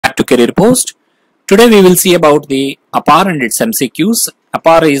to Career Post. Today we will see about the APAR and its MCQs.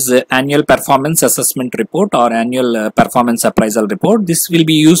 APAR is Annual Performance Assessment Report or Annual Performance Appraisal Report. This will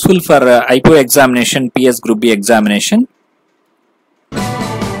be useful for IPO examination, PS Group B examination.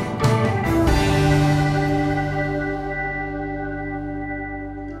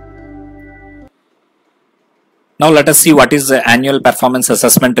 Now let us see what is the Annual Performance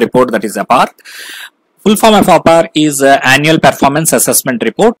Assessment Report, that is APAR. Full form of APAR is Annual Performance Assessment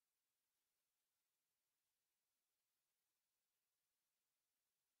Report.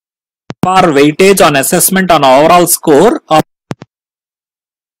 APAR weightage on assessment on overall score of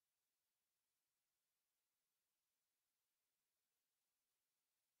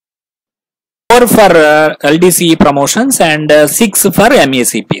for LDCE promotions and 6 for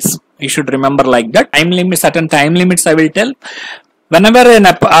MACPs. You should remember like that. Time limit, certain time limits I will tell. Whenever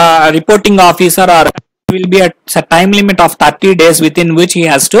a reporting officer will be at a time limit of 30 days within which he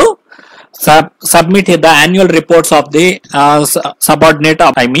has to submit the annual reports of the subordinate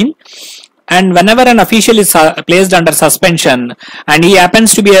and whenever an official is placed under suspension and he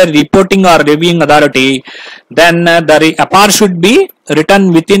happens to be a reporting or reviewing authority, then the APAR should be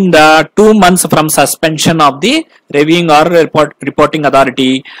written within the 2 months from suspension of the reviewing or reporting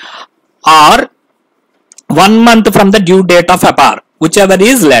authority, or 1 month from the due date of APAR, whichever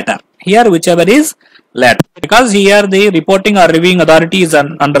is later. Here whichever is later, because here the reporting or reviewing authority is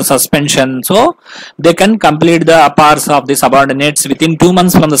under suspension, so they can complete the APARs of the subordinates within 2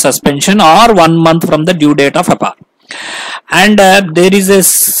 months from the suspension or 1 month from the due date of APAR. And there is a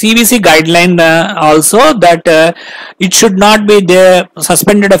CVC guideline also that it should not be the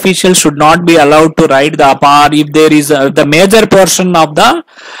suspended official should not be allowed to write the APAR if there is the major portion of the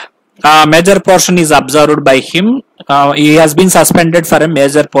is observed by him. He has been suspended for a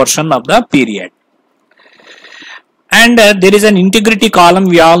major portion of the period. And there is an integrity column,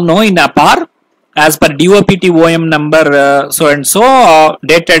 we all know, in APAR as per DOPT OM number so and so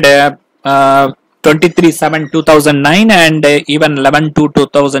dated 23/7/2009 and even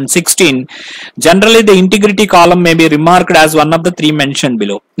 11/2/2016. Generally the integrity column may be remarked as one of the three mentioned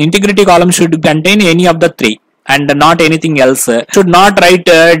below. Integrity column should contain any of the three and not anything else. Should not write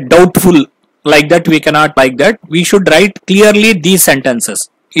doubtful like that, we cannot like that. We should write clearly these sentences.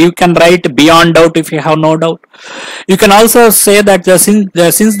 You can write beyond doubt if you have no doubt. You can also say that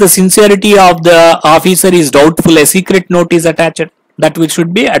since the sincerity of the officer is doubtful, a secret note is attached, that which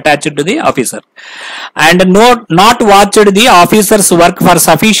should be attached to the officer. And not watched the officer's work for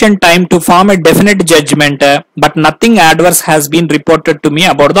sufficient time to form a definite judgment, but nothing adverse has been reported to me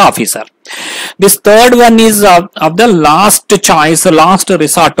about the officer. This third one is of the last choice, last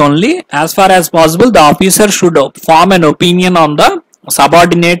resort only. As far as possible, the officer should form an opinion on the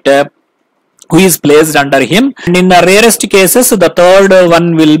subordinate who is placed under him, and in the rarest cases the third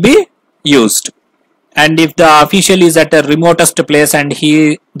one will be used. And if the official is at a remotest place and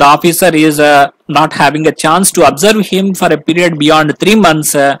the officer is not having a chance to observe him for a period beyond 3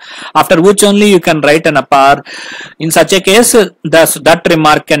 months, after which only you can write an APAR, in such a case that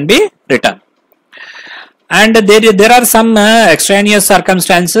remark can be written. And there are some extraneous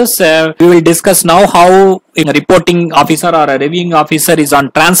circumstances. We will discuss now how a reporting officer or a reviewing officer is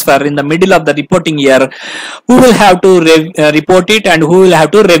on transfer in the middle of the reporting year, who will have to report it and who will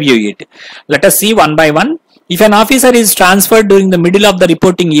have to review it. Let us see one by one. If an officer is transferred during the middle of the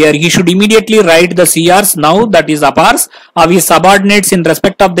reporting year, he should immediately write the CRs now, that is APARs, of his subordinates in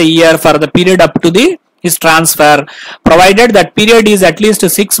respect of the year for the period up to his transfer, provided that period is at least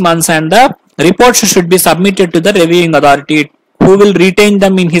 6 months, and the reports should be submitted to the reviewing authority, who will retain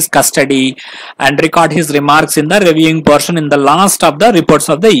them in his custody and record his remarks in the reviewing portion in the last of the reports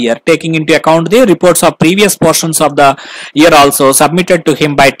of the year, taking into account the reports of previous portions of the year also submitted to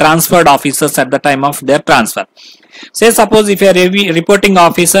him by transferred officers at the time of their transfer. Say suppose if a reporting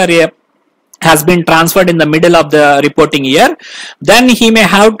officer has been transferred in the middle of the reporting year, then he may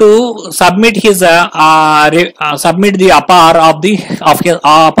have to submit his submit the APAR of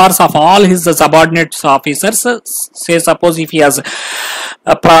APARs of all his subordinate officers. Say suppose if he has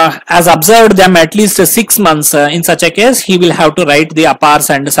observed them at least 6 months, in such a case he will have to write the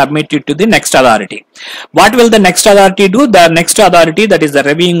APARs and submit it to the next authority. What will the next authority do? The next authority, that is the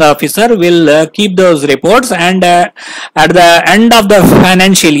reviewing officer, will keep those reports, and at the end of the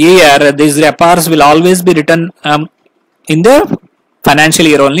financial year these APARs will always be written in the financial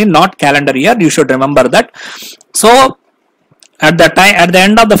year only, not calendar year. You should remember that. So at the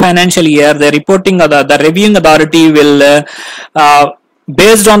end of the financial year, the reviewing authority will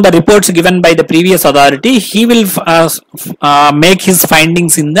based on the reports given by the previous authority, he will make his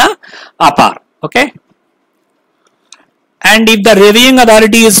findings in the APAR. Okay. And if the reviewing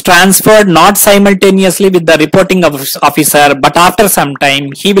authority is transferred not simultaneously with the reporting officer, but after some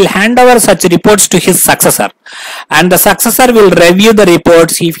time, he will hand over such reports to his successor. And the successor will review the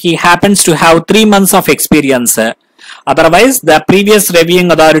reports if he happens to have 3 months of experience. Otherwise, the previous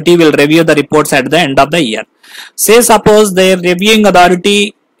reviewing authority will review the reports at the end of the year. Say suppose the reviewing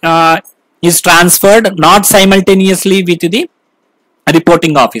authority is transferred not simultaneously with the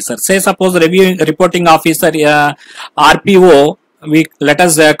reporting officer. Say suppose reporting officer RPO, let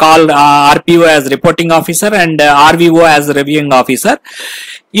us call RPO as reporting officer and RVO as reviewing officer.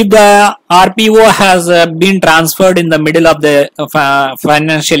 If the RPO has been transferred in the middle of the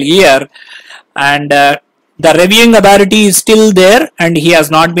financial year and the reviewing authority is still there and he has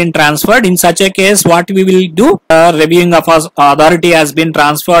not been transferred, in such a case what we will do, reviewing authority has been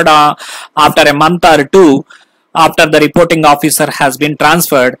transferred after a month or two after the reporting officer has been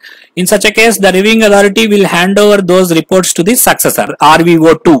transferred. In such a case, the reviewing authority will hand over those reports to the successor,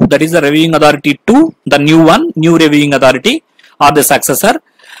 RVO2, that is the reviewing authority 2, the new one, new reviewing authority or the successor.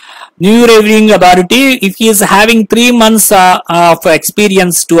 New reviewing authority, if he is having 3 months of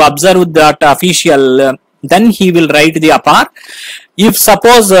experience to observe that official, then he will write the APAR. If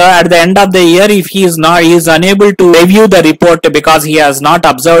suppose at the end of the year, if he is unable to review the report because he has not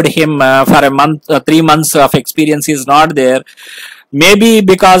observed him for a month, 3 months of experience is not there, maybe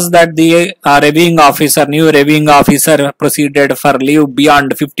because that the new reviewing officer proceeded for leave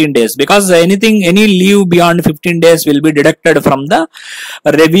beyond 15 days, because any leave beyond 15 days will be deducted from the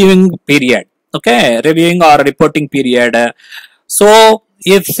reviewing period, okay, reviewing or reporting period. So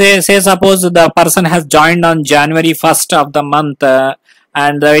if say suppose the person has joined on January 1st of the month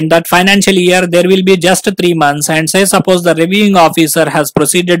and in that financial year there will be just 3 months, and say suppose the reviewing officer has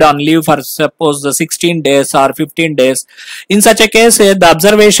proceeded on leave for suppose the 16 days or 15 days, in such a case the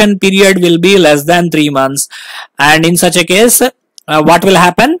observation period will be less than 3 months, and in such a case what will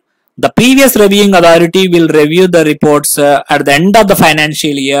happen? The previous reviewing authority will review the reports at the end of the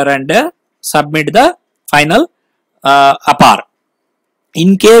financial year and submit the final APAR.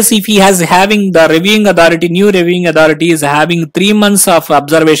 In case if he has having the reviewing authority, new reviewing authority is having 3 months of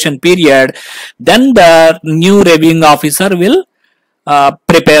observation period, then the new reviewing officer will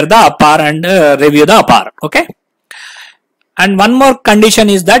prepare the APAR and review the APAR, okay. And one more condition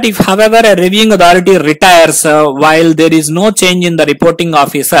is that if however a reviewing authority retires while there is no change in the reporting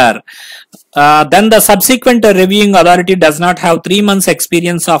officer, then the subsequent reviewing authority does not have 3 months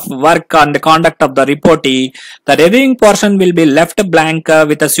experience of work on the conduct of the reportee, the reviewing portion will be left blank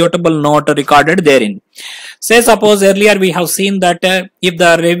with a suitable note recorded therein. Say suppose earlier we have seen that if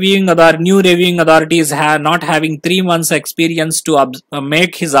the new reviewing authority is not having 3 months experience to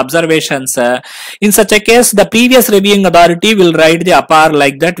make his observations, in such a case the previous reviewing authority will write the APAR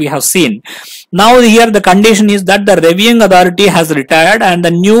like that we have seen. Now here the condition is that the reviewing authority has retired and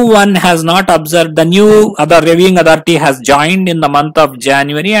the new one has not observed, the new other reviewing authority has joined in the month of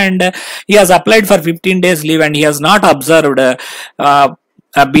January and he has applied for 15 days leave and he has not observed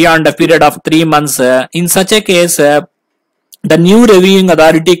beyond a period of 3 months. In such a case, the new reviewing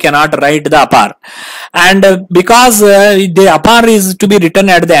authority cannot write the APAR, and because the APAR is to be written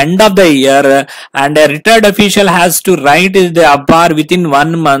at the end of the year and a retired official has to write the APAR within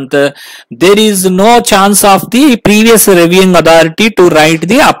 1 month, there is no chance of the previous reviewing authority to write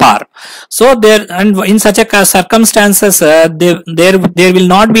the APAR. So there, and in such a circumstances there will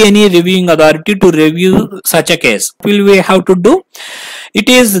not be any reviewing authority to review such a case. What will we have to do?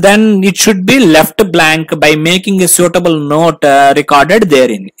 It should be left blank by making a suitable note recorded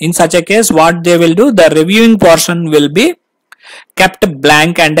therein. In such a case, what they will do, the reviewing portion will be kept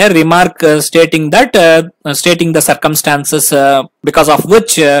blank and a remark stating the circumstances because of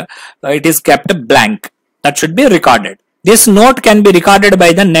which it is kept blank. That should be recorded. This note can be recorded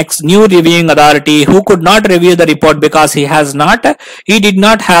by the next new reviewing authority who could not review the report because he did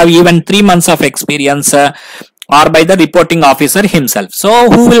not have even 3 months of experience, or by the reporting officer himself. So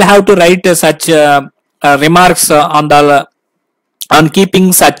who will have to write such remarks on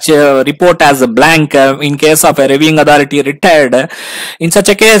keeping such report as a blank in case of a reviewing authority retired? In such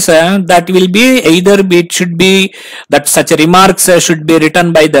a case, that will be either it should be that such remarks should be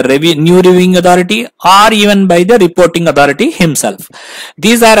written by the new reviewing authority or even by the reporting authority himself.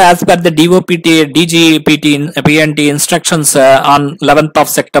 These are as per the DGPT instructions on 11th of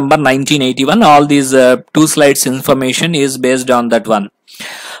September 1981. All these 2 slides information is based on that one.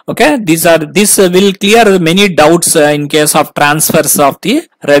 Okay, this will clear many doubts in case of transfers of the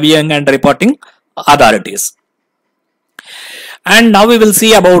reviewing and reporting authorities. And now we will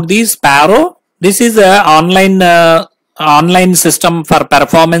see about this PARO. This is an online online system for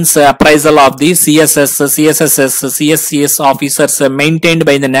performance appraisal of the CSCS officers maintained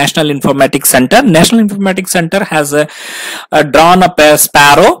by the National Informatics Center. National Informatics Center has drawn up a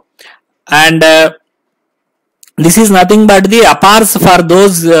sparrow, and this is nothing but the APARs for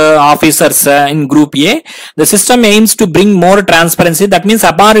those officers in Group A. The system aims to bring more transparency. That means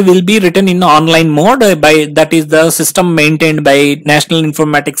APAR will be written in online mode that is the system maintained by National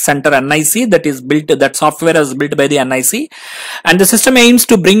Informatics Center NIC, that is built, that software is built by the NIC, and the system aims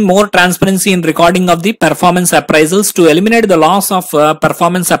to bring more transparency in recording of the performance appraisals to eliminate the loss of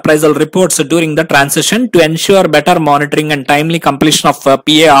performance appraisal reports during the transition, to ensure better monitoring and timely completion of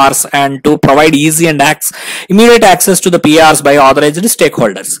PARs, and to provide easy and immediate access to the PRs by authorized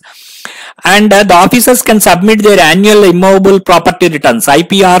stakeholders. And the officers can submit their annual immovable property returns,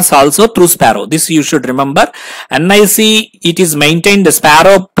 IPRs, also through Sparrow. This you should remember. NIC, it is maintained, the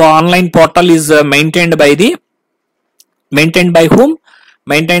Sparrow online portal is maintained by whom?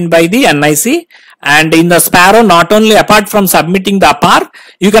 Maintained by the NIC. And in the Sparrow, not only apart from submitting the APAR,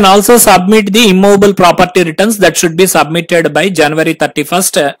 you can also submit the immovable property returns that should be submitted by January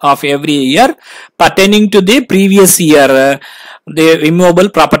 31st of every year pertaining to the previous year, the immovable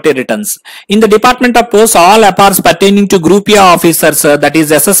property returns. In the Department of Posts, all APARs pertaining to Group A officers, that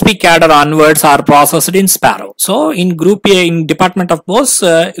is SSP cadre onwards, are processed in Sparrow. So in Group A, in Department of Posts,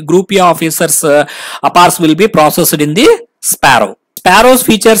 Group A officers APARs will be processed in the Sparrow. Sparrow's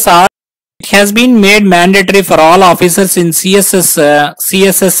features are: it has been made mandatory for all officers in CSCs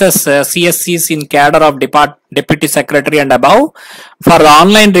in cadre of Deputy Secretary and above for the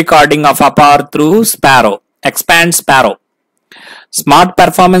online recording of APAR through Sparrow. Expand Sparrow. Smart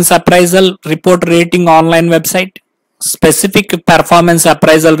Performance Appraisal Report Rating online website. Specific Performance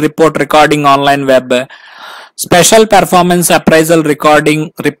Appraisal Report Recording online web. Special Performance Appraisal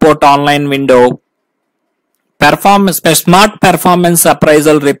Recording Report online window. Smart Performance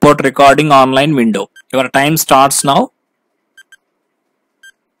Appraisal Report Recording online window. Your time starts now.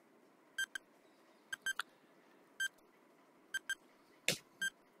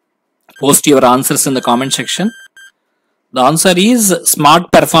 Post your answers in the comment section. The answer is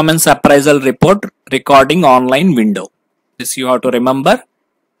Smart Performance Appraisal Report Recording online window. This you have to remember.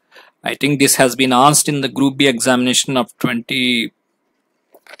 I think this has been asked in the Group B examination of 20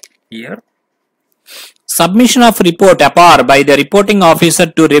 year. Submission of report APAR by the reporting officer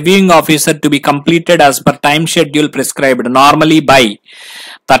to reviewing officer to be completed as per time schedule prescribed, normally by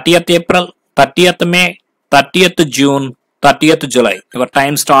 30th April, 30th May, 30th June, 30th July. Your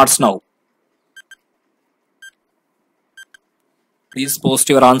time starts now. Please post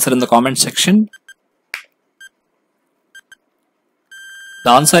your answer in the comment section. The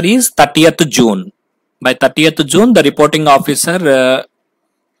answer is 30th June. By 30th June, the reporting officer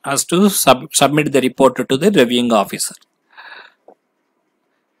has to submit the report to the reviewing officer.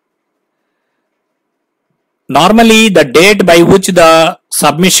 Normally, the date by which the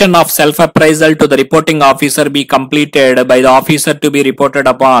submission of self-appraisal to the reporting officer be completed by the officer to be reported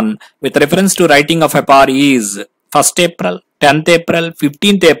upon with reference to writing of APAR is 1st April, 10th April,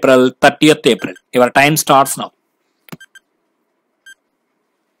 15th April, 30th April. Your time starts now.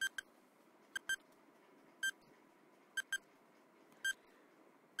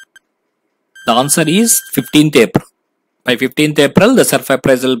 The answer is 15th April. By 15th April, the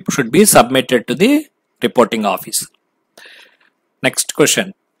self-appraisal should be submitted to the reporting officer. Next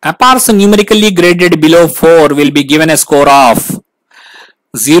question. APARs numerically graded below 4 will be given a score of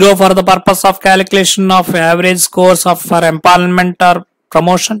 0 for the purpose of calculation of average scores for empowerment or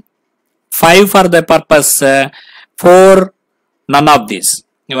promotion, 5 for the purpose, 4 none of these.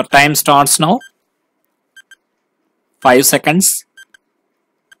 Your time starts now. 5 seconds.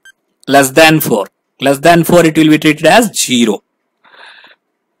 Less than 4. Less than 4, it will be treated as 0.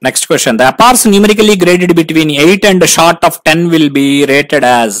 Next question. The APARs numerically graded between 8 and short of 10 will be rated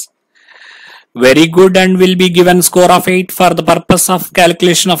as very good and will be given score of 8 for the purpose of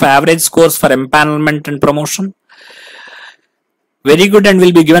calculation of average scores for empanelment and promotion. Very good and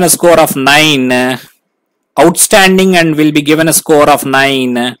will be given a score of 9. Outstanding and will be given a score of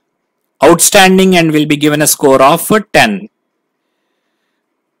 9. Outstanding and will be given a score of 10.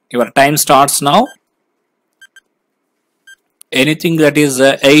 Your time starts now. Anything that is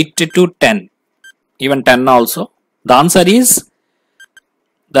 8 to 10, even 10 also. The answer is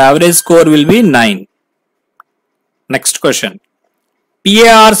the average score will be 9. Next question.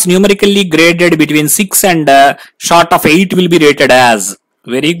 PARs numerically graded between 6 and short of 8 will be rated as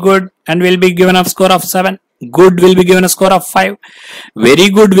very good and will be given a score of 7. Good will be given a score of 5. Very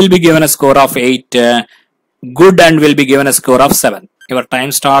good will be given a score of 8. Good and will be given a score of 7. Your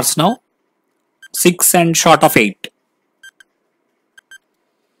time starts now. 6 and short of 8.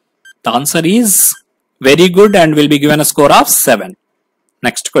 The answer is very good and will be given a score of 7.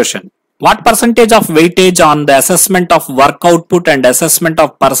 Next question. What percentage of weightage on the assessment of work output and assessment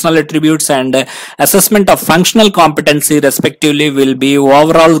of personal attributes and assessment of functional competency respectively will be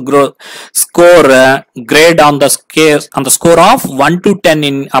overall score grade on the score of 1 to 10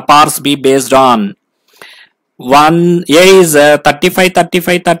 in APARs be based on? 1 A is 35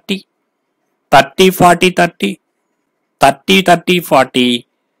 35 30, 30 40 30, 30 30 40,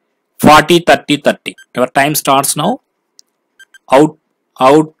 40 30 30. Your time starts now.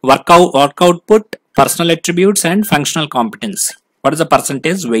 Work output, personal attributes and functional competency. What is the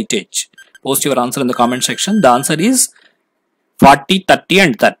percentage weightage? Post your answer in the comment section. The answer is 40, 30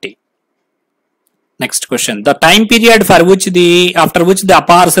 and 30. Next question. The time period for which after which the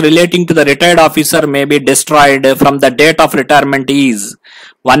APARs relating to the retired officer may be destroyed from the date of retirement is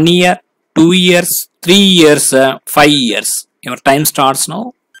 1 year, 2 years, 3 years, 5 years. Your time starts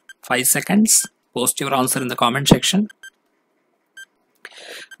now. 5 seconds. Post your answer in the comment section.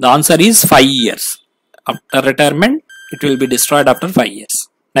 The answer is 5 years. After retirement, it will be destroyed after 5 years.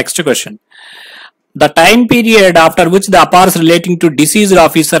 Next question. The time period after which the APARs relating to deceased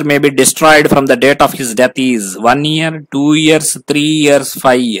officer may be destroyed from the date of his death is 1 year, 2 years, 3 years,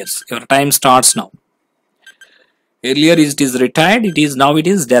 5 years. Your time starts now. Earlier it is retired, now it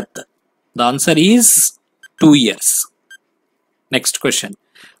is death. The answer is 2 years. Next question.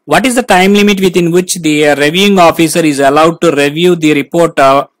 What is the time limit within which the reviewing officer is allowed to review the report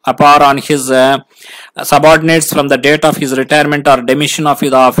APAR on his subordinates from the date of his retirement or demission of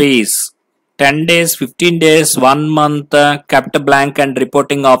his office? 10 days, 15 days, 1 month, kept blank and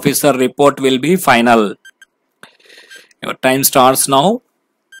reporting officer report will be final. Your time starts now.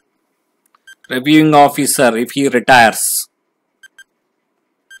 Reviewing officer, if he retires,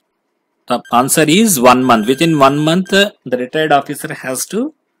 the answer is 1 month. Within 1 month, the retired officer has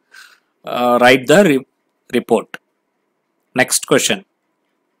to write the report. Next question.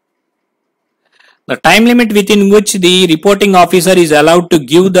 The time limit within which the reporting officer is allowed to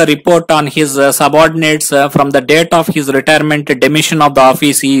give the report on his subordinates from the date of his retirement demission of the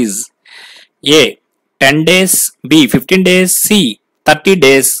office is A. 10 days, B. 15 days, C. 30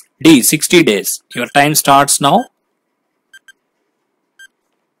 days, D. 60 days. Your time starts now.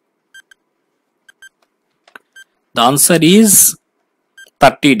 The answer is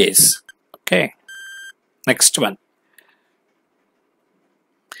 30 days. Okay. Next one.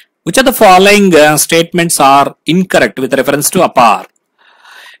 Which of the following statements are incorrect with reference to APAR?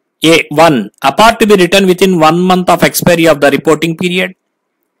 A. 1. APAR to be written within 1 month of expiry of the reporting period.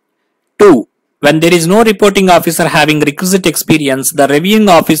 2. When there is no reporting officer having requisite experience, the reviewing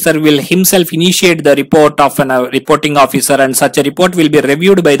officer will himself initiate the report of a reporting officer and such a report will be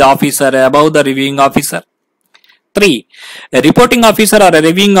reviewed by the officer above the reviewing officer. 3. A reporting officer or a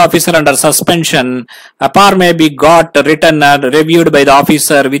reviewing officer under suspension, APAR may be got written and reviewed by the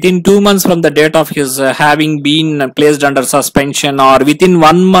officer within 2 months from the date of his having been placed under suspension or within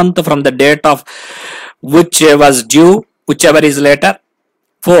 1 month from the date of which was due, whichever is later.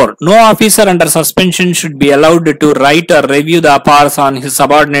 4. No officer under suspension should be allowed to write or review the APARs on his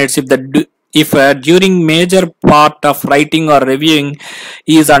subordinates if during major part of writing or reviewing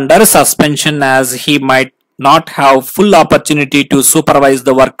he is under suspension, as he might not have full opportunity to supervise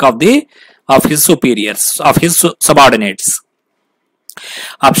the work of his superiors, of his subordinates.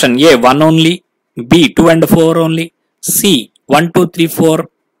 Option A, 1 only, B, 2 and 4 only, C, 1, 2, 3, 4,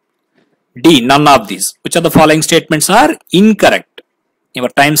 D, none of these. Which of the following statements are incorrect? Your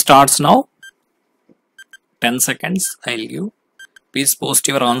time starts now. 10 seconds I'll give. Please post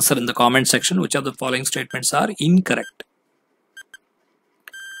your answer in the comment section. Which of the following statements are incorrect?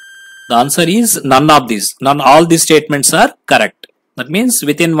 The answer is none of these. All these statements are correct. That means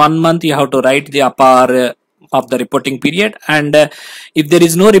within 1 month you have to write the APAR of the reporting period, and if there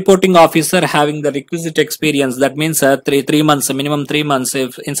is no reporting officer having the requisite experience, that means 3 months, minimum 3 months.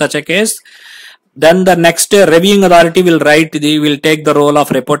 If in such a case, then the next reviewing authority will take the role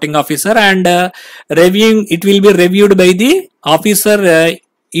of reporting officer, and it will be reviewed by the officer,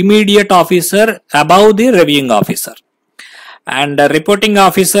 immediate officer above the reviewing officer. And reporting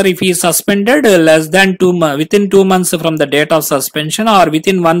officer, if he is suspended within 2 months from the date of suspension or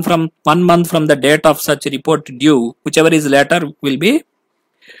within 1 month from the date of such report due, whichever is later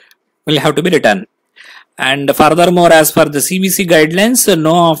will have to be written. And furthermore, as per the CBC guidelines,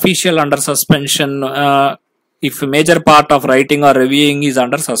 no official under suspension if major part of writing or reviewing is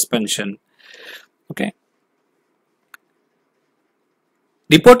under suspension. Okay.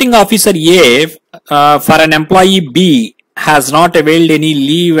 Reporting officer A for an employee B has not availed any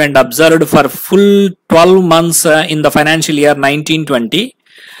leave and observed for full 12 months in the financial year 1920.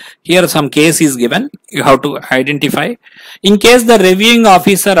 Here some case is given, you have to identify. In case the reviewing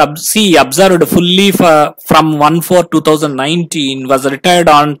officer C observed fully from 1/4/2019 was retired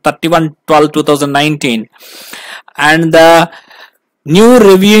on 31/12/2019 and the new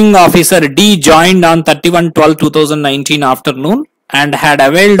reviewing officer D joined on 31/12/2019 afternoon and had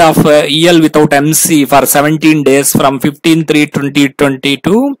availed of EL without MC for 17 days from 15/3/2020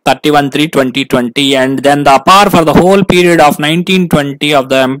 to 31/3/2020, and then the APAR for the whole period of 1920 of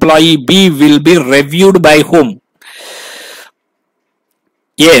the employee B will be reviewed by whom?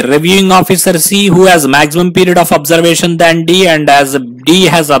 A. Reviewing officer C, who has maximum period of observation than D and as D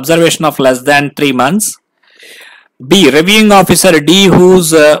has observation of less than 3 months. B. Reviewing officer D, who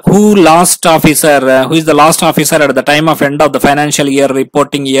is the last officer at the time of end of the financial year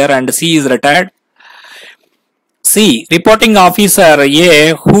reporting year, and C is retired. C. Reporting officer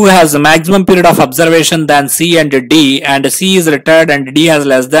A, who has maximum period of observation than C and D, and C is retired and D has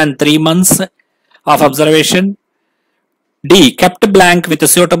less than 3 months of observation. D. Kept blank with a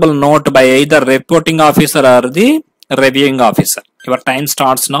suitable note by either reporting officer or the reviewing officer. Your time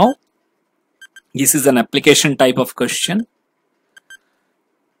starts now. This is an application type of question.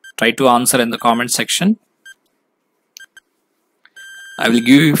 Try to answer in the comment section. I will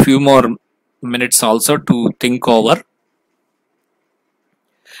give you a few more minutes also to think over.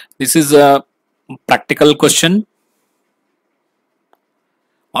 This is a practical question.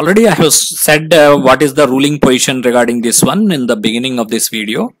 Already I have said what is the ruling position regarding this one in the beginning of this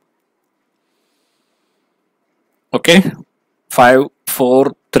video. Okay, 5,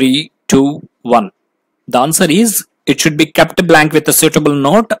 4, 3, 2, 1. The answer is it should be kept blank with a suitable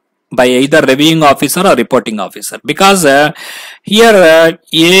note by either reviewing officer or reporting officer, because here A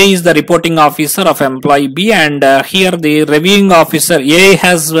is the reporting officer of employee B, and here the reviewing officer A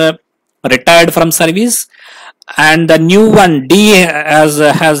has retired from service and the new one D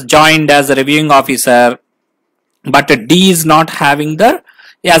has joined as a reviewing officer, but D is not having the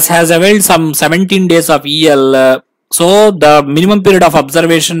has availed some 17 days of EL. So the minimum period of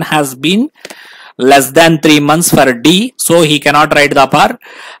observation has been less than 3 months for D, so he cannot write the APAR,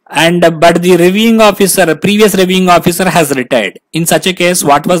 and but the reviewing officer, previous reviewing officer, has retired. In such a case,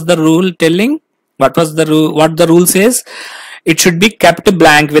 what was the rule telling? What the rule says? It should be kept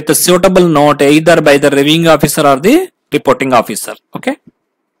blank with a suitable note either by the reviewing officer or the reporting officer. Okay.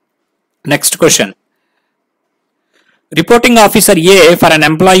 Next question. Reporting officer A for an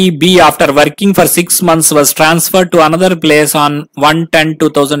employee B after working for 6 months was transferred to another place on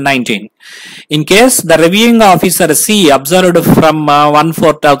 1/10/2019. In case the reviewing officer C observed from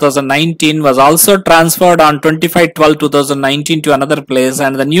 1/4/2019 was also transferred on 25/12/2019 to another place,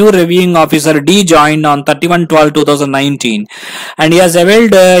 and the new reviewing officer D joined on 31/12/2019 and he has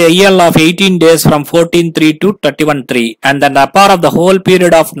availed EL of 18 days from 14/3 to 31/3, and then the APAR of the whole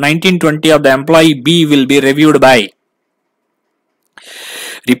period of 1920 of the employee B will be reviewed by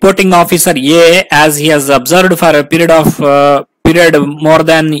reporting officer A, as he has observed for a period more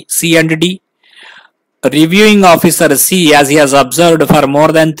than C and D. Reviewing officer C, as he has observed for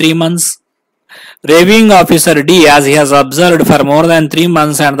more than 3 months. Reviewing officer D, as he has observed for more than 3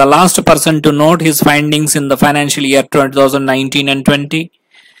 months, and the last person to note his findings in the financial year 2019 and 20.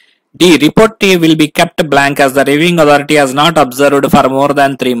 D. Report A will be kept blank as the reviewing authority has not observed for more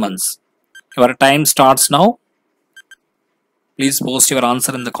than 3 months. Your time starts now. Please post your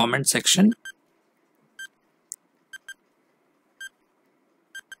answer in the comment section.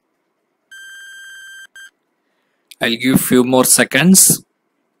 I'll give few more seconds.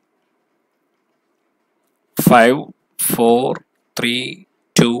 5, 4, 3,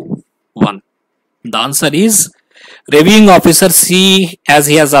 2, 1. The answer is reviewing officer C, as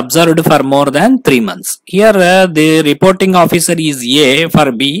he has observed for more than 3 months. Here the reporting officer is A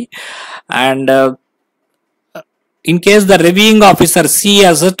for B, and in case the reviewing officer C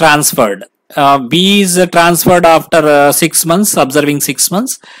has transferred, B is transferred after 6 months, observing 6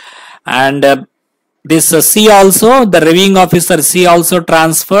 months, and this C also, the reviewing officer C also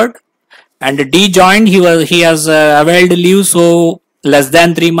transferred, and D joined. He has availed leave, so less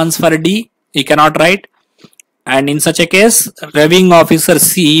than 3 months for D, he cannot write. And in such a case, reviewing officer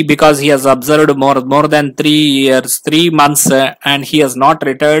C, because he has observed more than 3 months, and he has not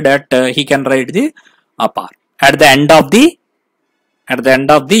retired, he can write the APAR at the end of the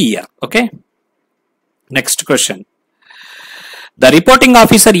year. Okay. Next question. The reporting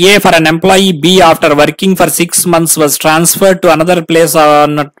officer A for an employee B after working for 6 months was transferred to another place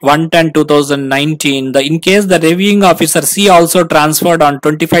on 1/10/2019. In case the reviewing officer C also transferred on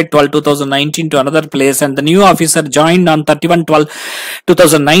 25/12/2019 to another place and the new officer joined on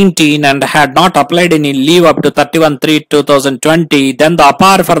 31/12/2019 and had not applied any leave up to 31/3/2020, then the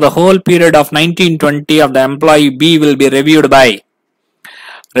APAR for the whole period of 1920 of the employee B will be reviewed by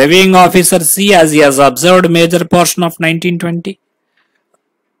reviewing officer C as he has observed major portion of 1920.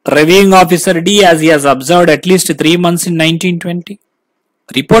 Reviewing officer D as he has observed at least 3 months in 1920.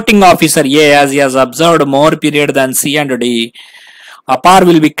 Reporting officer A as he has observed more period than C and D. APAR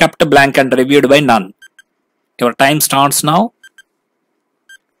will be kept blank and reviewed by none. Your time starts now.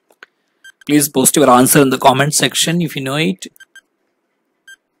 Please post your answer in the comment section if you know it.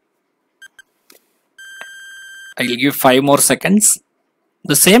 I will give 5 more seconds.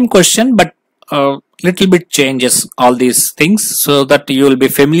 The same question but little bit changes all these things so that you will be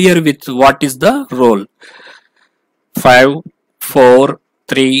familiar with what is the role. 5, 4,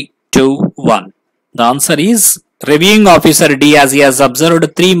 3, 2, 1. The answer is reviewing officer D as he has observed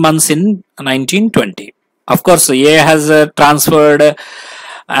 3 months in 1920. Of course, A has transferred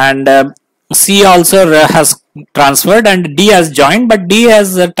and C also has transferred and D has joined, but D has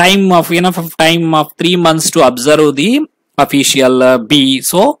enough of time of 3 months to observe the official B,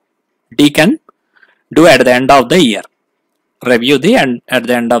 so D can do at the end of the year, review the at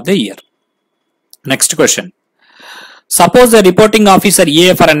the end of the year. Next question. Suppose the reporting officer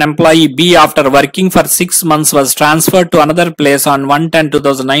A for an employee B after working for 6 months was transferred to another place on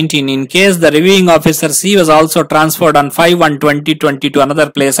 1/10/2019. In case the reviewing officer C was also transferred on 5/1/2020 to another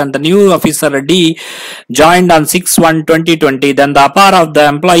place and the new officer D joined on 6/1/2020, then the APAR of the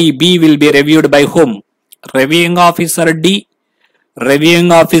employee B will be reviewed by whom? Reviewing officer D,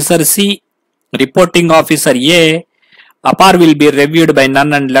 reviewing officer C, reporting officer A. APAR will be reviewed by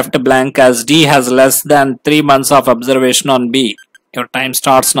none and left blank as D has less than 3 months of observation on B. Your time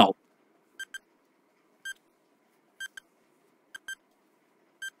starts now.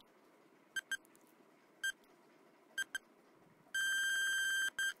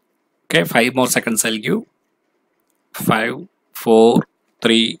 Okay, 5 more seconds I'll give. 5, 4,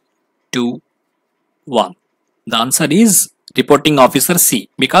 3, 2, 1. The answer is reporting officer C,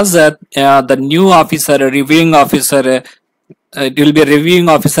 because the new officer, reviewing officer, it will be reviewing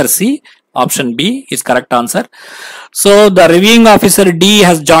officer C. Option B is correct answer. So the reviewing officer D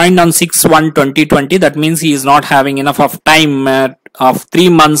has joined on 6/1/2020. That means he is not having enough of time of 3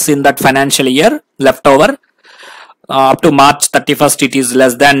 months in that financial year left over. Up to March 31st it is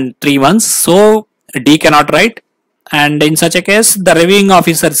less than 3 months, so D cannot write. And in such a case, the reviewing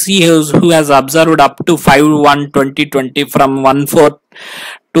officer C who has observed up to 5/1/2020 from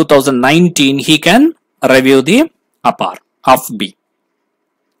 1/4/2019, he can review the APAR of B.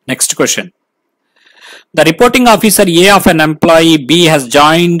 Next question. The reporting officer A of an employee B has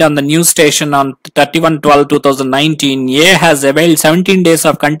joined on the new station on 31/12/2019. A has availed 17 days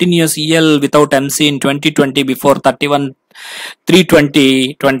of continuous EL without MC in 2020 before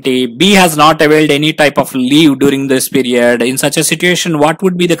 31/3/2020. B has not availed any type of leave during this period. In such a situation, what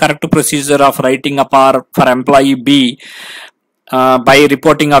would be the correct procedure of writing APAR for employee B by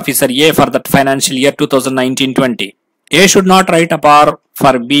reporting officer A for that financial year 2019-20? A should not write APAR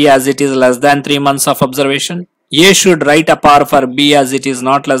for B as it is less than 3 months of observation. A should write APAR for B as it is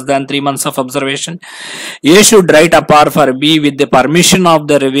not less than 3 months of observation. A should write APAR for B with the permission of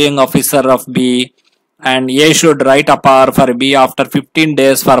the reviewing officer of B, and A should write APAR for B after 15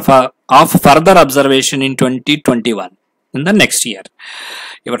 days of further observation in 2021, in the next year.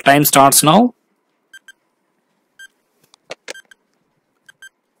 Your time starts now.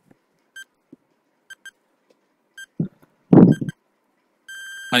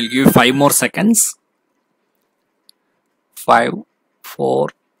 I'll give 5 more seconds. 5, 4,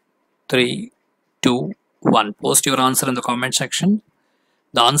 3, 2, 1. Post your answer in the comment section.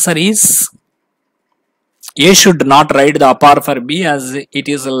 The answer is A should not write the APAR for B as it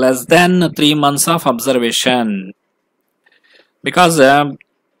is less than 3 months of observation, because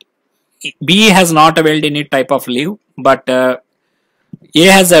B has not availed any type of leave, but A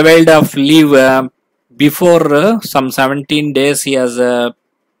has availed of leave before some 17 days. He has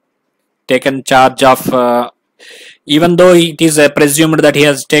taken charge of, even though it is presumed that he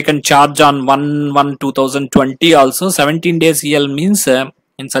has taken charge on 1/1/2020 also, 17 days EL means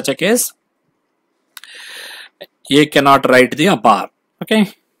in such a case A cannot write the APAR. Okay.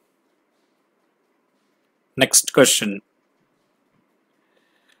 Next question.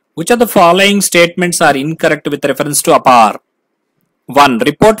 Which of the following statements are incorrect with reference to APAR? 1.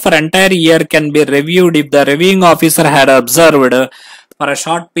 Report for entire year can be reviewed if the reviewing officer had observed for a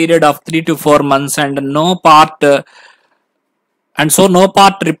short period of 3 to 4 months and no part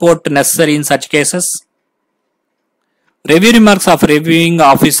report necessary in such cases. Review remarks of reviewing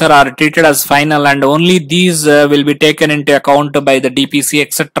officer are treated as final and only these will be taken into account by the DPC,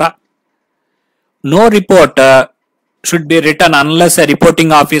 etc. No report should be written unless a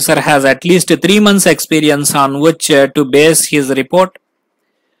reporting officer has at least 3 months experience on which to base his report.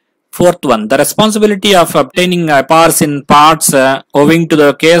 Fourth one, the responsibility of obtaining APARs in parts owing to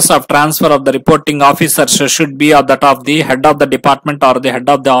the case of transfer of the reporting officer should be that of the head of the department or the head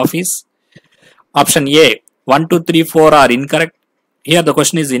of the office. Option A, 1, 2, 3, 4 are incorrect. Here the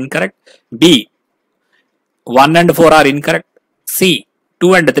question is incorrect. B, 1 and 4 are incorrect. C,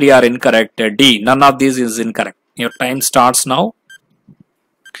 2 and 3 are incorrect. D, none of these is incorrect. Your time starts now.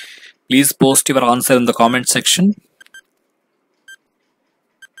 Please post your answer in the comment section.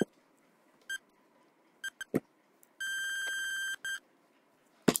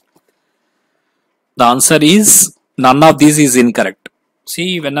 The answer is none of these is incorrect.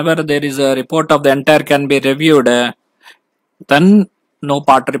 See, whenever there is a report of the entire can be reviewed, then no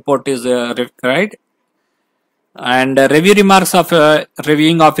part report is required. And review remarks of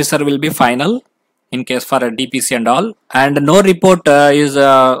reviewing officer will be final in case for a DPC and all. And no report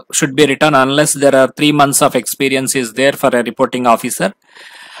should be written unless there are 3 months of experience is there for a reporting officer.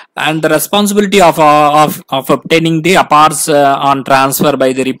 And the responsibility of obtaining the APARs on transfer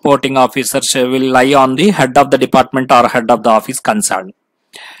by the reporting officers will lie on the head of the department or head of the office concerned.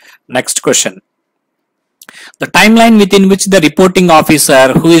 Next question. The timeline within which the reporting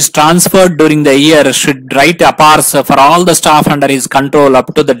officer who is transferred during the year should write APARs for all the staff under his control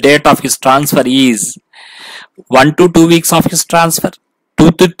up to the date of his transfer is 1 to 2 weeks of his transfer,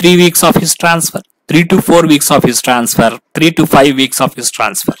 2 to 3 weeks of his transfer, 3 to 4 weeks of his transfer, 3 to 5 weeks of his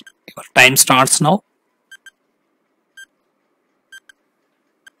transfer. Your time starts now.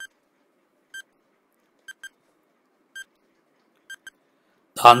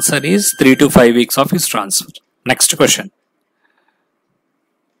 The answer is 3 to 5 weeks of his transfer. Next question.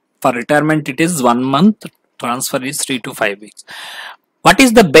 For retirement it is 1 month, transfer is 3 to 5 weeks. What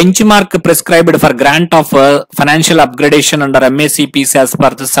is the benchmark prescribed for grant of financial upgradation under MACPs as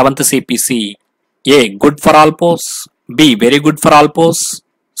per the 7th CPC? A, good for all posts. B, very good for all posts.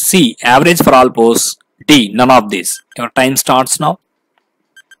 C, average for all posts. D, none of these. Your time starts now.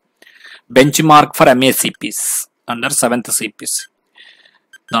 Benchmark for MACPs under 7th CPC.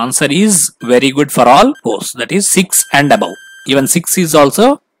 The answer is very good for all posts. That is 6 and above. Even 6 is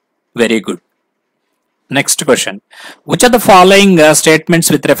also very good. Next question. Which of the following statements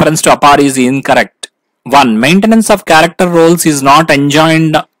with reference to APAR is incorrect? 1. Maintenance of character roles is not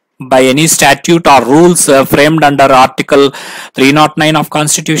enjoined by any statute or rules framed under Article 309 of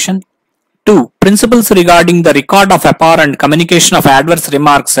Constitution. 2. Principles regarding the record of APAR and communication of adverse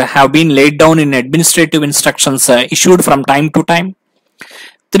remarks have been laid down in administrative instructions issued from time to time.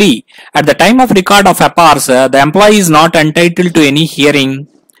 3. At the time of record of APARs, the employee is not entitled to any hearing.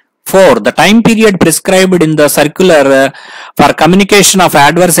 4. The time period prescribed in the circular for communication of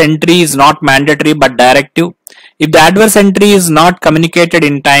adverse entry is not mandatory but directive. If the adverse entry is not communicated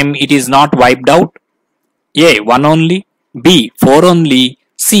in time, it is not wiped out. A. 1 only. B. 4 only.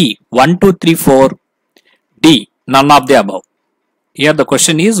 C. 1, 2, 3, 4. D. None of the above. Here the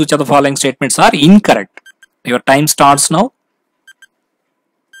question is which of the following statements are incorrect. Your time starts now.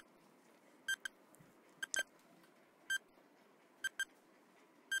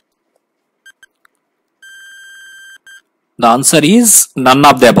 The answer is none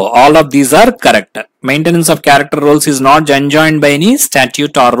of the above. All of these are correct. Maintenance of character roles is not enjoined by any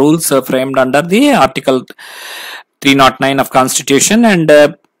statute or rules framed under the Article 309 of Constitution, and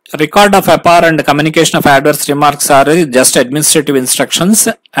record of APAR and communication of adverse remarks are just administrative instructions,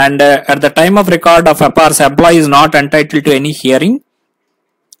 and at the time of record of APAR's employee is not entitled to any hearing,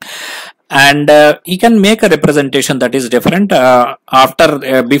 and he can make a representation that is different.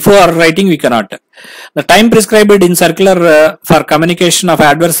 Before writing we cannot. The time prescribed in circular for communication of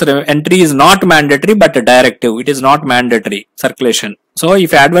adverse entry is not mandatory but directive. It is not mandatory circulation. So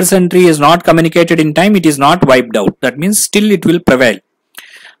if adverse entry is not communicated in time, it is not wiped out. That means still it will prevail.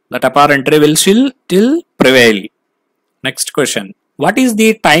 That APAR entry will still prevail. Next question. What is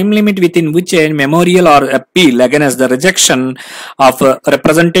the time limit within which a memorial or appeal against the rejection of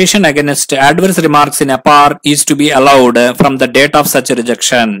representation against adverse remarks in APAR is to be allowed from the date of such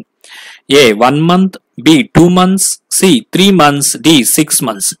rejection? A. 1 month. B. 2 months. C. 3 months. D. 6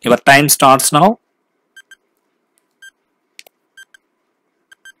 months. Your time starts now.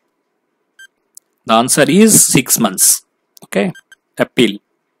 The answer is 6 months. Okay. appeal.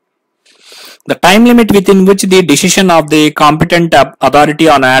 The time limit within which the decision of the competent authority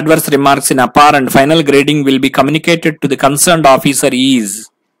on adverse remarks in APAR and final grading will be communicated to the concerned officer is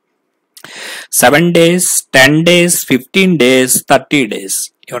 7 days, 10 days, 15 days, 30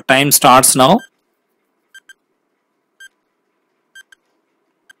 days. Your time starts now.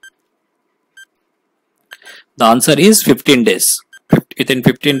 The answer is 15 days. Within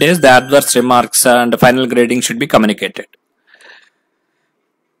 15 days, the adverse remarks and final grading should be communicated.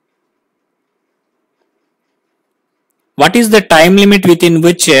 What is the time limit within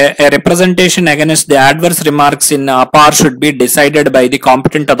which a representation against the adverse remarks in APAR should be decided by the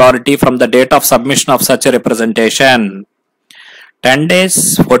competent authority from the date of submission of such a representation? 10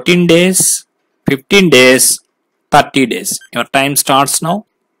 days, 14 days, 15 days, 30 days. Your time starts now.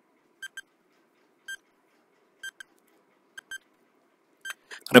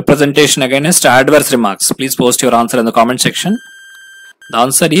 Representation against adverse remarks. Please post your answer in the comment section. The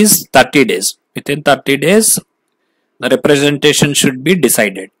answer is 30 days. Within 30 days, the representation should be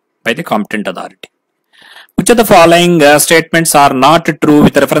decided by the competent authority. Which of the following statements are not true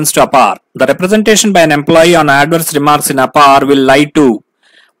with reference to APAR? The representation by an employee on adverse remarks in APAR will lie to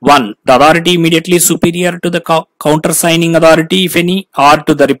 1. The authority immediately superior to the countersigning authority, if any, or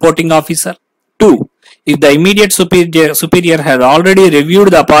to the reporting officer. 2. If the immediate superior has already reviewed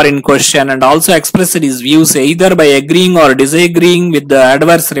the APAR in question and also expressed his views either by agreeing or disagreeing with the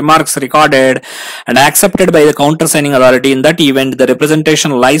adverse remarks recorded and accepted by the countersigning authority, in that event the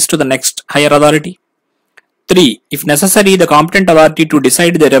representation lies to the next higher authority. 3. If necessary, the competent authority to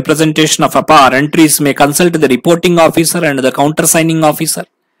decide the representation of APAR entries may consult the reporting officer and the countersigning officer.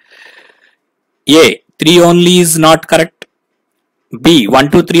 A. 3 only is not correct. B.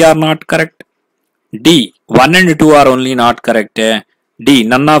 1, 2, 3 are not correct. D. 1 and 2 are only not correct. D.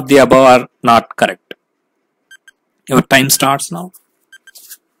 None of the above are not correct. Your time starts now.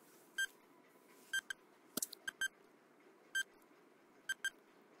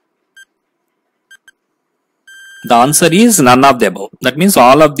 The answer is none of the above. That means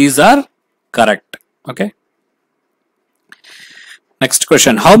all of these are correct. Okay. Next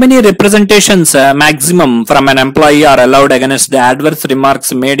question. How many representations maximum from an employee are allowed against the adverse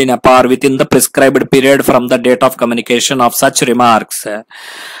remarks made in APAR within the prescribed period from the date of communication of such remarks?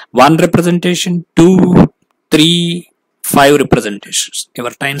 1 representation, 2, 3, 5 representations.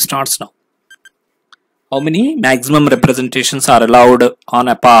 Your time starts now. How many maximum representations are allowed on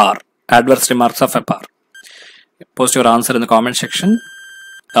APAR? Adverse remarks of APAR. Post your answer in the comment section.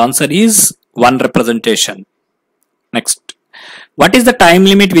 The answer is 1 representation. Next. What is the time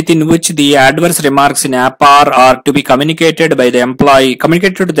limit within which the adverse remarks in APAR are to be communicated to the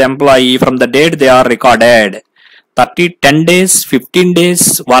employee from the date they are recorded? 10 days, 15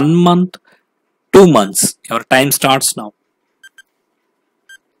 days, 1 month, 2 months. Your time starts now.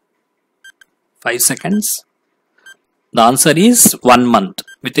 5 seconds. The answer is 1 month.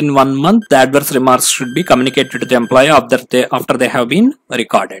 Within 1 month, the adverse remarks should be communicated to the employee after they have been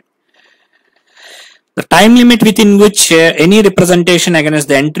recorded. The time limit within which any representation against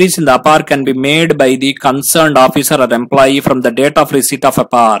the entries in the APAR can be made by the concerned officer or employee from the date of receipt of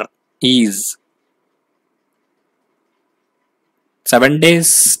APAR is 7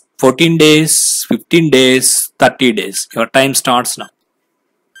 days, 14 days, 15 days, 30 days. Your time starts now.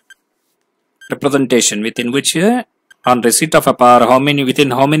 Representation within which on receipt of APAR,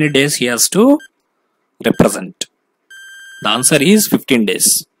 within how many days he has to represent? The answer is 15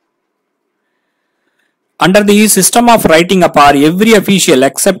 days. Under the system of writing APAR, every official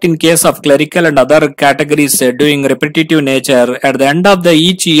except in case of clerical and other categories doing repetitive nature at the end of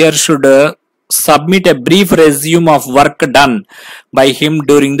each year should submit a brief resume of work done by him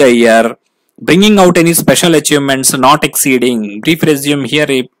during the year, bringing out any special achievements not exceeding. Brief resume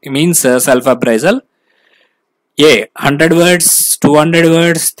here means self-appraisal. A. 100 words, 200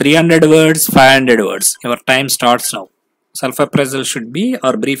 words, 300 words, 500 words. Your time starts now. Self-appraisal should be,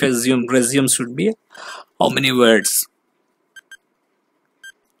 or brief resume should be, how many words?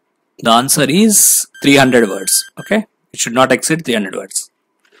 The answer is 300 words. Okay. It should not exceed 300 words.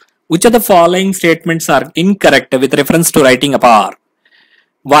 Which of the following statements are incorrect with reference to writing APAR?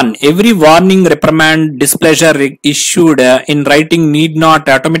 1. Every warning, reprimand, displeasure issued in writing need not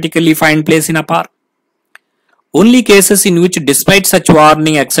automatically find place in APAR. Only cases in which despite such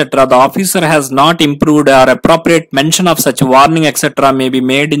warning etc. the officer has not improved or appropriate mention of such warning etc. may be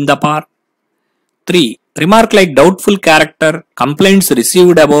made in the APAR. 3. Remark like doubtful character, complaints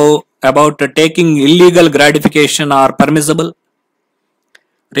received about taking illegal gratification are permissible.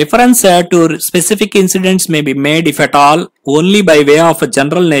 Reference to specific incidents may be made if at all only by way of a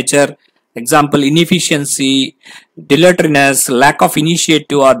general nature Example, inefficiency, dilatoriness, lack of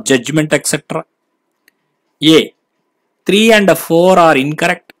initiative or judgment, etc. A. 3 and 4 are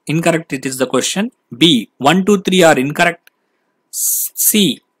incorrect. Incorrect, it is the question. B. 1, 2, 3 are incorrect.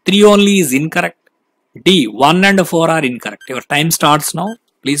 C. 3 only is incorrect. D. 1 and 4 are incorrect. Your time starts now.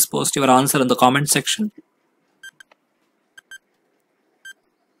 Please post your answer in the comment section.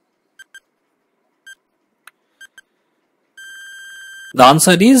 The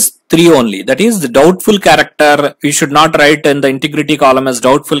answer is 3 only. That is the doubtful character. We should not write in the integrity column as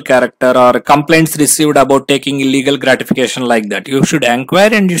doubtful character or complaints received about taking illegal gratification like that. You should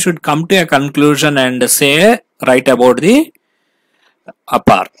inquire and you should come to a conclusion and say, write about the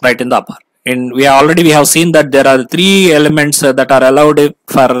APAR, write in the APAR. And we have seen that there are 3 elements that are allowed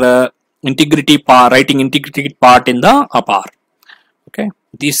for integrity part, writing integrity part in the APAR. Okay,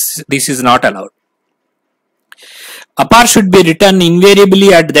 this is not allowed. APAR should be written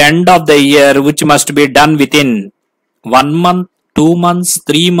invariably at the end of the year, which must be done within 1 month, 2 months,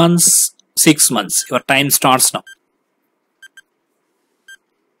 3 months, 6 months. Your time starts now.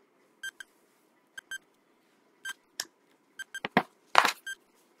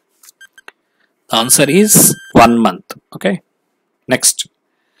 The answer is 1 month. Okay. Next.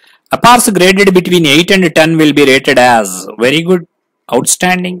 APARs graded between 8 and 10 will be rated as very good,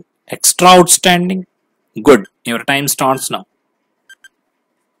 outstanding, extra outstanding, good. Your time starts now.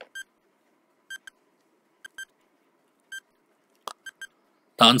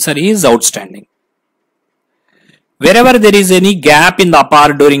 The answer is outstanding. Wherever there is any gap in the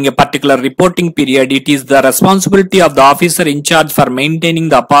APAR during a particular reporting period, it is the responsibility of the officer in charge for maintaining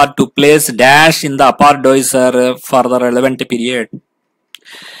the APAR to place dash in the APAR dossier for the relevant period.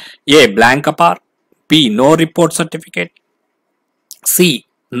 A. Blank APAR. B. No report certificate. C.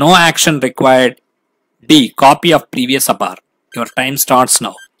 No action required. D. Copy of previous APAR. Your time starts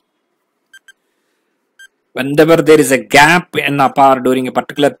now. Whenever there is a gap in APAR during a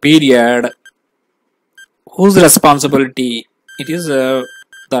particular period, whose responsibility? It is the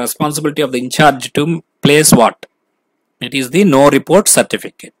responsibility of the in charge to place what? It is the no report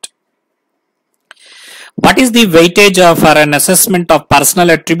certificate. What is the weightage for an assessment of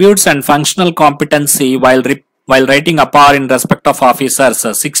personal attributes and functional competency while writing APAR in respect of officers?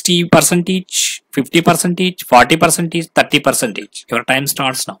 60% each, 50% each, 40% each, 30% each. Your time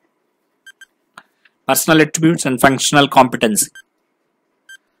starts now. Personal attributes and functional competency.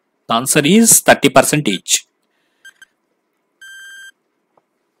 The answer is 30% each.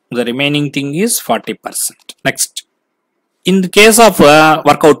 The remaining thing is 40%. Next. In the case of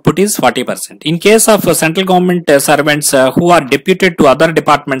work output is 40%. In case of central government servants who are deputed to other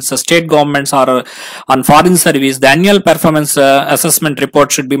departments, state governments or on foreign service, the annual performance assessment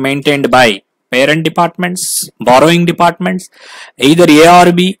report should be maintained by parent departments, borrowing departments, either A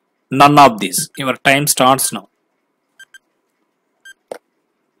or B, none of these. Your time starts now.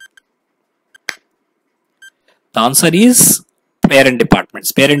 The answer is parent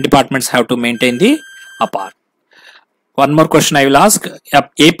departments. Parent departments have to maintain the APAR. One more question I will ask.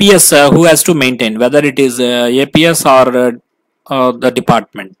 APS who has to maintain, whether it is APS or the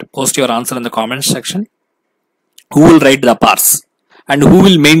department? Post your answer in the comments section. Who will write the APARs and who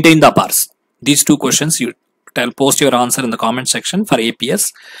will maintain the APARs? These 2 questions you post your answer in the comment section for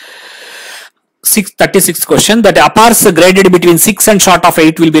APS. 36th question, that APARs graded between 6 and short of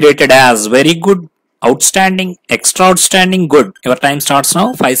 8 will be rated as very good, outstanding, extra outstanding, good. Your time starts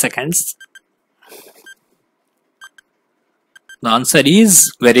now. 5 seconds. The answer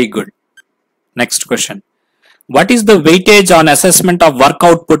is very good. Next question. What is the weightage on assessment of work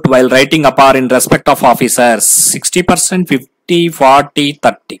output while writing APAR in respect of officers? 60%, 50, 40,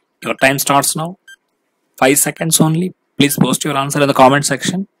 30. Your time starts now. 5 seconds only. Please post your answer in the comment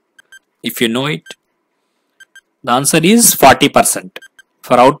section if you know it. The answer is 40%.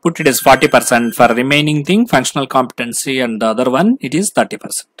 For output it is 40%. For remaining thing, functional competency, and the other one it is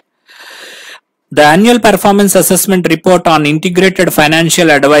 30%. The annual performance assessment report on integrated financial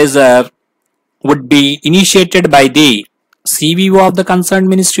advisor would be initiated by the CVO of the concerned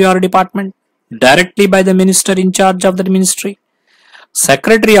ministry or department, directly by the minister in charge of the ministry,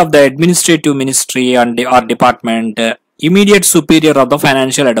 secretary of the administrative ministry or department, immediate superior of the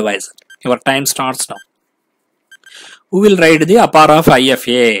financial advisor. Your time starts now. Who will write the APAR of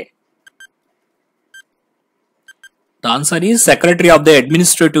IFA? The answer is secretary of the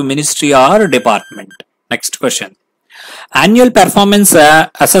administrative ministry or department. Next question. Annual performance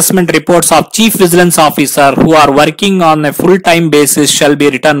assessment reports of chief vigilance officer who are working on a full-time basis shall be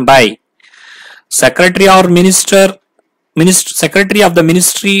written by secretary or secretary of the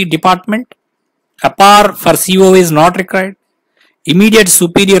ministry department. APAR for CO is not required. Immediate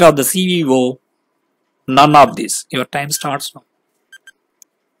superior of the CVO, none of these. Your time starts now.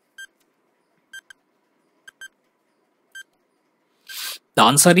 The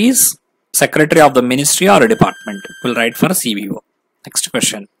answer is secretary of the ministry or a department will write for CVO. Next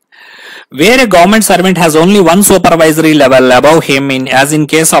question. Where a government servant has only one supervisory level above him, as in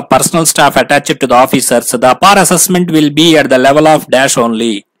case of personal staff attached to the officers, the APAR assessment will be at the level of dash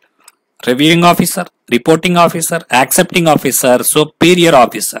only. Reviewing officer, reporting officer, accepting officer, superior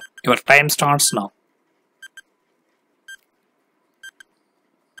officer. Your time starts now.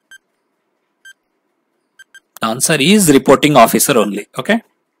 The answer is reporting officer only. Okay.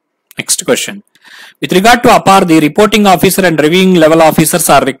 Next question. With regard to APAR, the reporting officer and reviewing level officers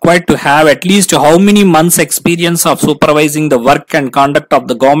are required to have at least how many months experience of supervising the work and conduct of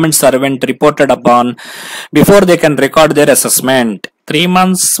the government servant reported upon before they can record their assessment? 3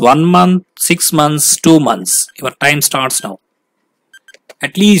 months, 1 month, 6 months, 2 months. Your time starts now.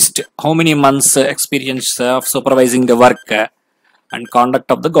 At least how many months experience of supervising the work and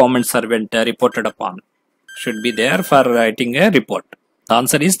conduct of the government servant reported upon should be there for writing a report. The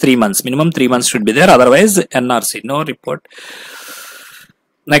answer is 3 months. Minimum 3 months should be there. Otherwise, NRC, no report.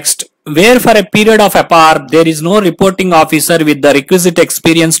 Next, where for a period of APAR there is no reporting officer with the requisite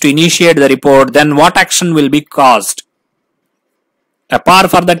experience to initiate the report, then what action will be caused? APAR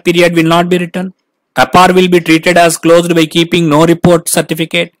for that period will not be written. APAR will be treated as closed by keeping no report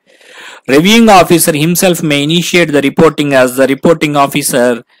certificate. Reviewing officer himself may initiate the reporting as the reporting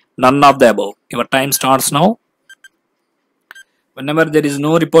officer. None of the above. Your time starts now. Whenever there is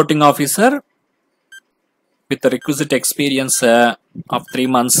no reporting officer with the requisite experience of 3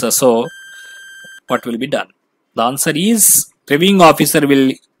 months, so what will be done? The answer is reviewing officer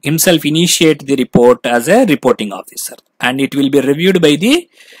will himself initiate the report as a reporting officer, and it will be reviewed by the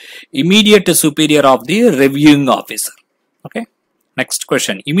immediate superior of the reviewing officer. Okay. Next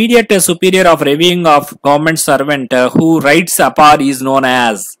question. Immediate superior of reviewing of government servant who writes APAR is known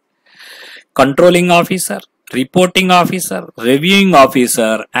as controlling officer, reporting officer, reviewing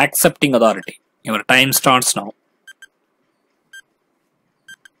officer, accepting authority. Your time starts now.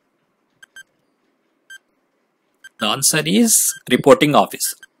 The answer is reporting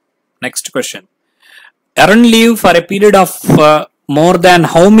officer. Next question. Earned leave for a period of more than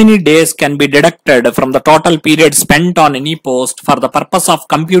how many days can be deducted from the total period spent on any post for the purpose of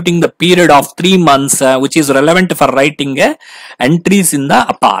computing the period of 3 months which is relevant for writing entries in the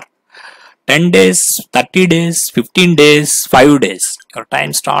APAR? 10 days, 30 days, 15 days, 5 days. Your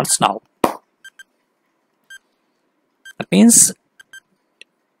time starts now. That means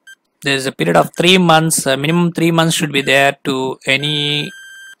there is a period of 3 months, minimum 3 months should be there to any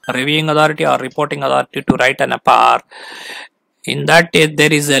reviewing authority or reporting authority to write an APAR. In that case,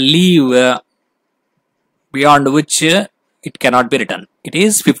 there is a leave beyond which it cannot be written. It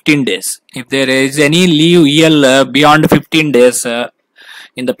is 15 days. If there is any leave EL beyond 15 days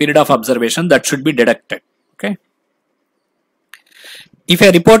in the period of observation, that should be deducted. Okay. If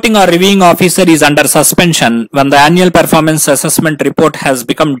a reporting or reviewing officer is under suspension when the annual performance assessment report has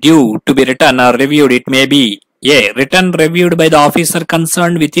become due to be written or reviewed, it may be A. Written reviewed by the officer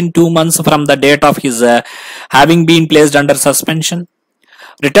concerned within 2 months from the date of his having been placed under suspension.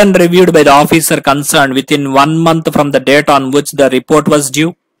 Written reviewed by the officer concerned within 1 month from the date on which the report was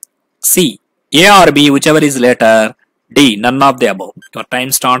due. C. A or B, whichever is later. D. None of the above. Your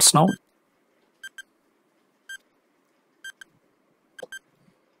time starts now.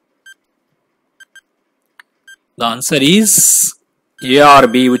 The answer is A or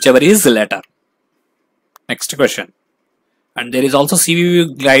B, whichever is later. Next question. And there is also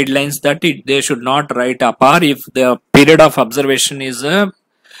CVV guidelines that they should not write APAR if the period of observation is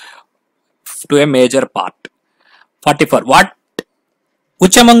to a major part. 44.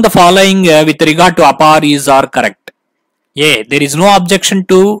 Which among the following with regard to APAR is or correct? A. There is no objection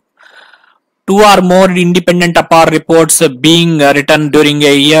to 2 or more independent APAR reports being written during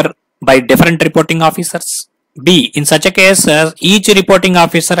a year by different reporting officers. B. In such a case, each reporting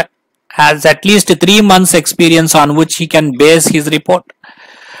officer has at least 3 months experience on which he can base his report.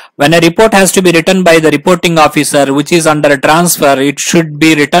 When a report has to be written by the reporting officer which is under transfer, it should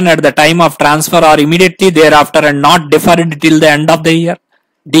be written at the time of transfer or immediately thereafter and not deferred till the end of the year.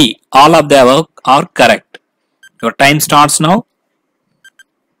 D. All of the above are correct. Your time starts now.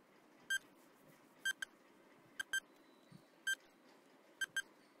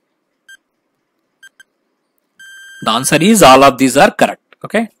 The answer is all of these are correct.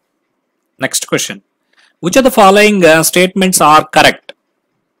 Okay. Next question. Which of the following statements are correct?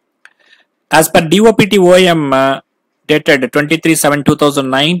 As per DOPT OM dated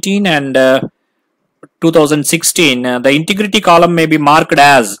 23/7/2019 and 2016, the integrity column may be marked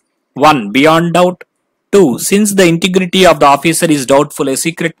as 1. Beyond doubt. 2. Since the integrity of the officer is doubtful, a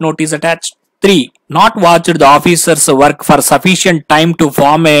secret note is attached. 3. Not watched the officer's work for sufficient time to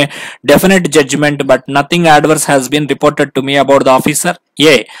form a definite judgment, but nothing adverse has been reported to me about the officer.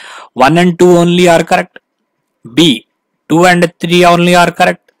 A. 1 and 2 only are correct. B. 2 and 3 only are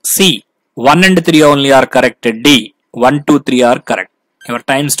correct. C. 1 and 3 only are correct. D. 1, 2, 3 are correct. Your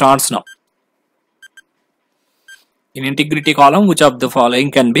time starts now. In integrity column, which of the following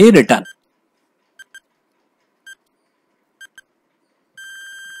can be written?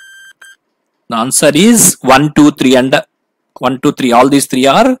 The answer is 1, 2, 3 and 1, 2, 3. All these three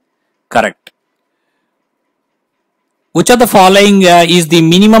are correct. Which of the following is the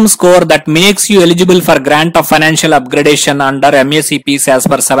minimum score that makes you eligible for grant of financial upgradation under MACPs as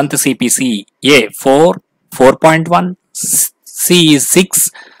per 7th CPC? A. 4, 4.1, C is 6,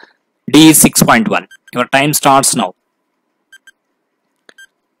 D is 6.1. Your time starts now.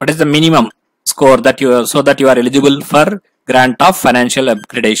 What is the minimum score that you so that you are eligible for grant of financial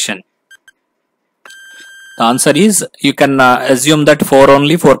upgradation? The answer is, you can assume that 4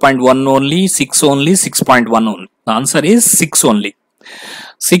 only, 4.1 only, 6 only, 6.1 only. The answer is 6 only.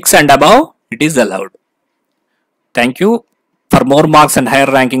 6 and above, it is allowed. Thank you. For more marks and higher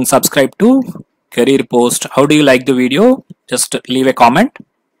ranking, subscribe to Career Post. How do you like the video? Just leave a comment.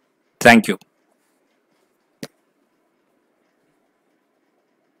 Thank you.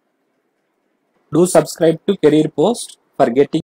 Do subscribe to Career Post for getting